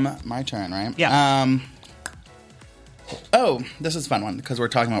 My turn, right? Yeah. Oh, this is a fun one because we were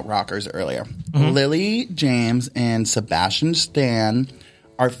talking about rockers earlier. Mm-hmm. Lily James and Sebastian Stan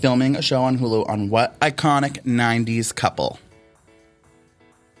are filming a show on Hulu on what iconic 90s couple?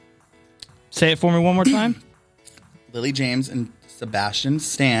 Say it for me one more time. Lily James and Sebastian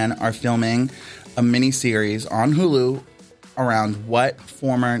Stan are filming a mini-series on Hulu around what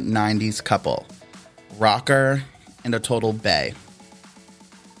former 90s couple? Rocker and a total bae.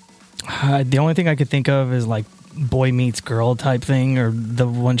 The only thing I could think of is like Boy Meets Girl type thing, or the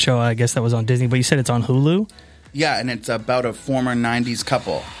one show I guess that was on Disney, but you said it's on Hulu? Yeah, and it's about a former 90s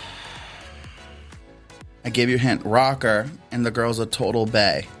couple. I gave you a hint. Rocker, and the girl's a total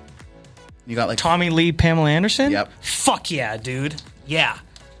bae. You got like... Tommy Lee, Pamela Anderson? Yep. Fuck yeah, dude. Yeah.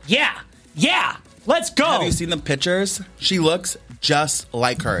 Let's go. Have you seen the pictures? She looks just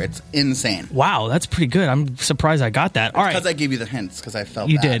like her. It's insane. Wow, that's pretty good. I'm surprised I got that. All right. Because I gave you the hints, because I felt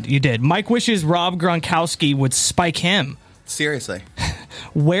You bad. did. Mike wishes Rob Gronkowski would spike him. Seriously.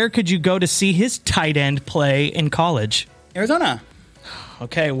 Where could you go to see his tight end play in college? Arizona.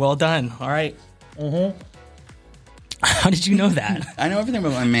 Okay, well done. All right. How did you know that? I know everything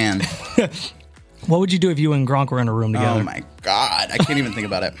about my man. What would you do if you and Gronk were in a room together? Oh my God. I can't even think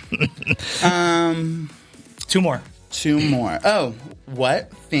about it. Two more. Oh,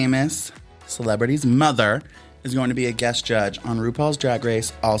 what famous celebrity's mother is going to be a guest judge on RuPaul's Drag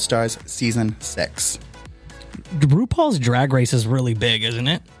Race All-Stars Season 6? RuPaul's Drag Race is really big, isn't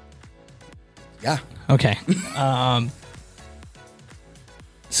it? Yeah. Okay.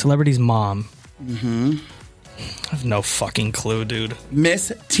 Celebrity's mom. Mm-hmm. I have no fucking clue, dude.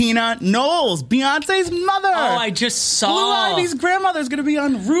 Miss Tina Knowles, Beyonce's mother. Oh, I just saw. Blue Ivy's grandmother is going to be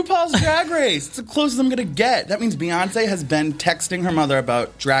on RuPaul's Drag Race. It's the closest I'm going to get. That means Beyonce has been texting her mother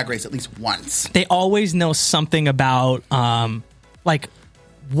about Drag Race at least once. They always know something about, like,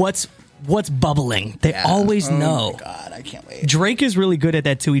 what's bubbling. They always know. Oh my God, I can't wait. Drake is really good at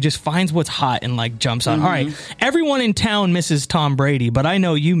that too. He just finds what's hot and like jumps on. All right, everyone in town misses Tom Brady, but I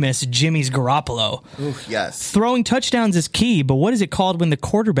know you miss Jimmy's Garoppolo. Ooh, yes. Throwing touchdowns is key, but what is it called when the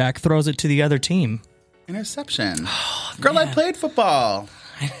quarterback throws it to the other team? Interception. Girl, I played football.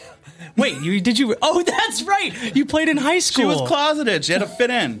 Wait, did you? Oh, that's right. You played in high school. She was closeted. She had to fit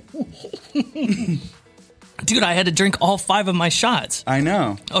in. Dude, I had to drink all 5 of my shots. I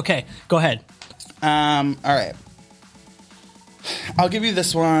know. Okay, go ahead. All right. I'll give you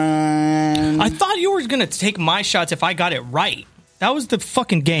this one. I thought you were going to take my shots if I got it right. That was the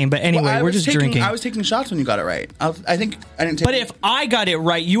fucking game. But anyway, Well, we're just drinking. I was taking shots when you got it right. I think I didn't take But if I got it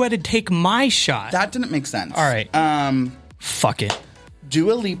right, you had to take my shot. that didn't make sense. All right. Fuck it.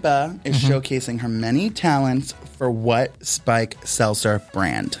 Dua Lipa is showcasing her many talents for what Spike Seltzer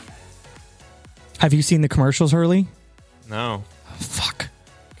brand? Have you seen the commercials, Hurley? No. Fuck.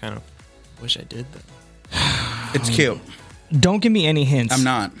 Kind of wish I did that. It's cute. Don't give me any hints. I'm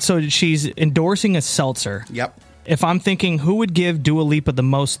not. So she's endorsing a seltzer. Yep. If I'm thinking who would give Dua Lipa the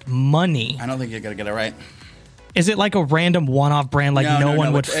most money, I don't think you're going to get it right. is it like a random one-off brand like no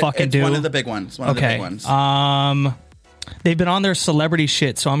one would fucking it's do? one of the big ones. One of the big ones. They've been on their celebrity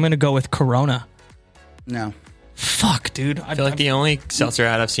shit, so I'm going to go with Corona. No. Fuck, dude. I feel like the only seltzer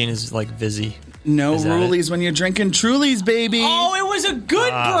ad I've seen is like Vizzy. No Is that rulies when you're drinking Trulies, baby. Oh, it was a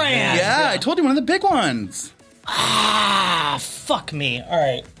good brand. Yeah, I told you one of the big ones. Fuck me. All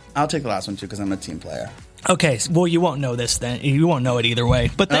right. I'll take the last one, too, because I'm a team player. Okay, well, you won't know this then. You won't know it either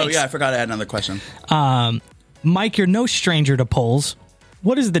way. But thanks. Oh, yeah, I forgot I had another question. Mike, you're no stranger to polls.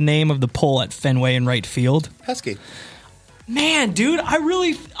 What is the name of the pole at Fenway in right field? Pesky. Man, dude,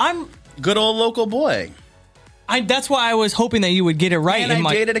 I'm Good old local boy. that's why I was hoping that you would get it right. And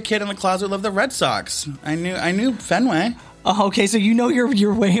I dated a kid in the closet who loved the Red Sox. I knew Fenway. Oh, okay, so you know your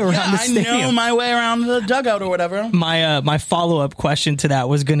way around the stadium. I know my way around the dugout or whatever. My follow-up question to that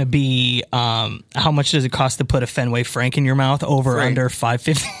was going to be, how much does it cost to put a Fenway Frank in your mouth? Over, Free. under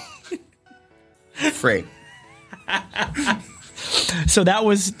 $5.50? Free. So that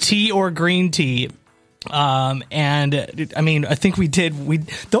was tea or green tea. And I mean, I think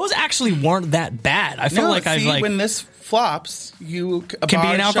those actually weren't that bad. I feel when this flops, you can be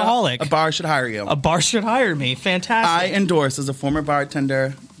an alcoholic. A bar should hire you. A bar should hire me. Fantastic. I endorse as a former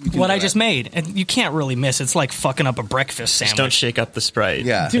bartender. What I just made, and you can't really miss. It's like fucking up a breakfast sandwich. Just don't shake up the Sprite.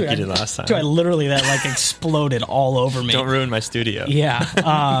 Yeah, dude, like you did last time. Dude, I literally that exploded all over me. Don't ruin my studio. Yeah.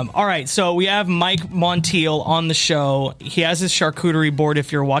 All right. So we have Mike Montiel on the show. He has his charcuterie board.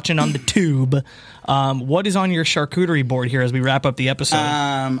 If you're watching on the tube, what is on your charcuterie board here as we wrap up the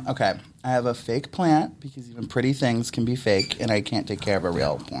episode? Okay. I have a fake plant because even pretty things can be fake, and I can't take care of a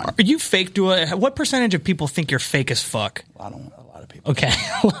real plant. Are you fake? What percentage of people think you're fake as fuck? A lot of people. Okay.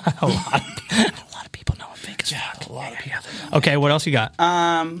 a lot of people know I'm fake as fuck. A lot of people. Okay, what else you got?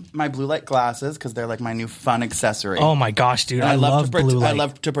 My blue light glasses because they're like my new fun accessory. Oh my gosh, dude! I love blue light. I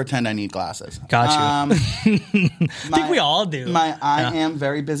love to pretend I need glasses. Got you. I think we all do. My I am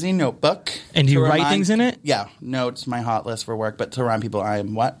very busy notebook. And do you write things in it? Yeah, notes, my hot list for work, but to remind people I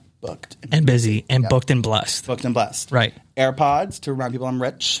am what? Booked. And busy and booked and blessed. Booked and blessed. Right. AirPods to remind people I'm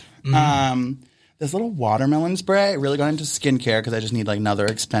rich. Mm-hmm. This little watermelon spray. I really got into skincare because I just need like another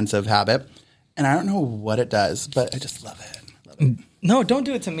expensive habit. And I don't know what it does, but I just love it. No, don't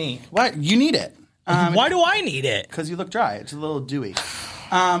do it to me. What? You need it. Why do I need it? Because you look dry. It's a little dewy.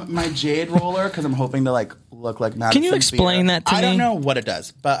 My jade roller, because I'm hoping to like look like Madison Can you explain Beer. that to me? I don't know what it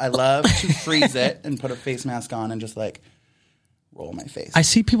does, but I love to freeze it and put a face mask on and just like roll my face. I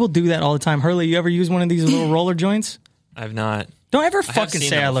see people do that all the time. Hurley, you ever use one of these little roller joints? I've not. Don't ever fucking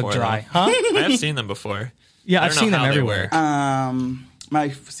say I look before, dry, though. huh? I have seen them before. Yeah, I've seen them everywhere. My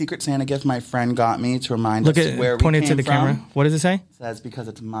secret Santa gift my friend got me to remind us where we point came it to the from. camera. What does it say? It says because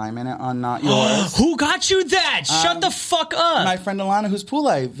it's my minute on not yours. Who got you that? Shut the fuck up. My friend Alana, whose pool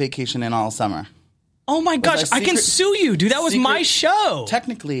I vacation in all summer. Oh my gosh, I can sue you, dude. That was my show.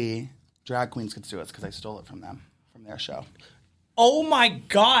 Technically, drag queens could sue us because I stole it from them, from their show. Oh my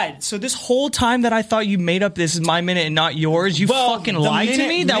god! So this whole time that I thought you made up this is my minute and not yours, you fucking lied to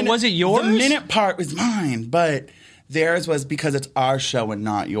me? That wasn't yours? The minute part was mine, but theirs was because it's our show and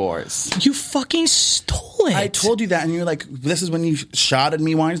not yours. You fucking stole it. I told you that, and you're like, this is when you shot at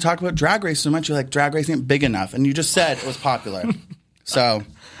me wanting to talk about Drag Race so much. You're like, Drag Race ain't big enough. And you just said it was popular. So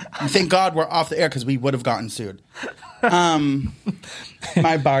thank God we're off the air because we would have gotten sued.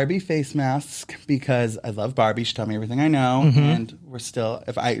 My Barbie face mask, because I love Barbie. She taught me everything I know. Mm-hmm. And we're still,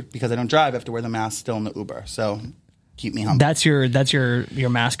 because I don't drive, I have to wear the mask still in the Uber. So keep me humble. That's your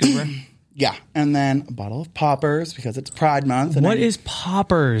mask Uber? Yeah. And then a bottle of poppers because it's Pride Month. And what is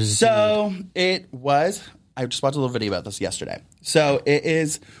poppers? So I just watched a little video about this yesterday. So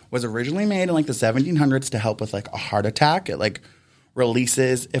was originally made in like the 1700s to help with like a heart attack. It like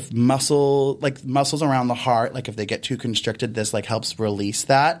releases if muscles around the heart, like if they get too constricted, this like helps release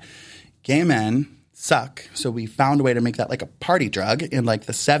that. Gay men suck. So we found a way to make that like a party drug in like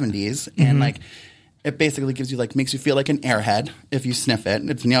the 70s. Mm-hmm. And like it basically gives you like makes you feel like an airhead if you sniff it.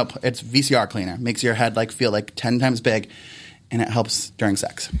 It's VCR cleaner. Makes your head like feel like 10 times big, and it helps during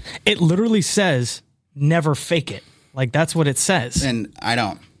sex. It literally says never fake it. Like that's what it says. And I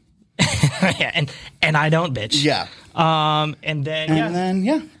don't. Yeah, and I don't, bitch. Yeah. And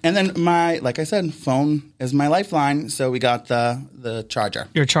then my, like I said, phone is my lifeline. So we got the charger.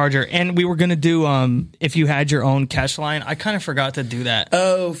 Your charger. And we were going to do, if you had your own cash line. I kind of forgot to do that.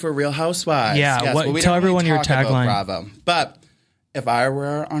 Oh, for Real Housewives. Yeah. Yes. Well, tell everyone your tagline. Bravo. But if I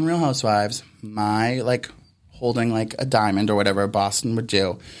were on Real Housewives, my like holding like a diamond or whatever Boston would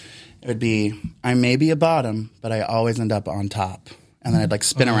do, it would be, I may be a bottom, but I always end up on top. And then I'd like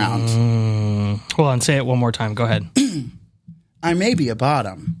spin around. Hold on, say it one more time. Go ahead. I may be a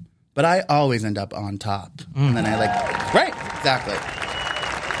bottom, but I always end up on top. And then I like, right, exactly.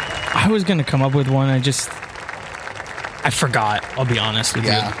 I was going to come up with one. I forgot. I'll be honest with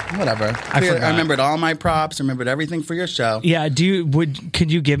you. Yeah, whatever. I forgot. I remembered all my props. Remembered everything for your show. Yeah.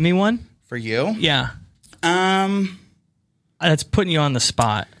 Could you give me one? For you? Yeah. That's putting you on the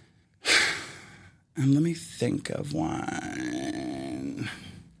spot. Let me think of one.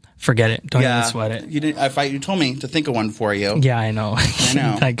 Forget it. Don't even sweat it. You told me to think of one for you. Yeah, I know. I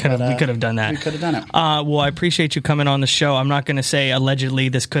know. We could have done that. We could have done it. Well, I appreciate you coming on the show. I'm not going to say allegedly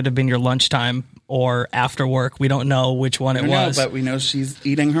this could have been your lunchtime or after work. We don't know which one it was. But we know she's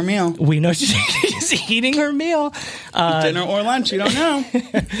eating her meal. We know she's eating her meal. Dinner or lunch, you don't know.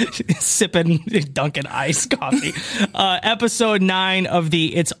 Sipping Dunkin' iced coffee. Episode 9 of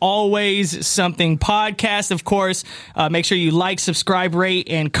the It's Always Something podcast. Of course, make sure you like, subscribe, rate,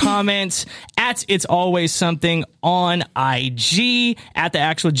 and comment at It's Always Something on IG. At the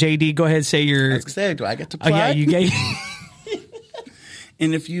actual JD, go ahead and say your... I was gonna say, do I get to plug? Oh, yeah, you get...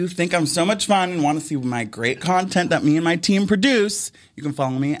 And if you think I'm so much fun and want to see my great content that me and my team produce, you can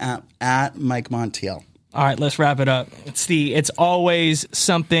follow me at Mike Montiel. All right, let's wrap it up. It's the It's Always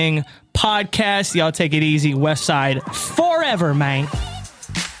Something podcast. Y'all take it easy. West Side forever, man.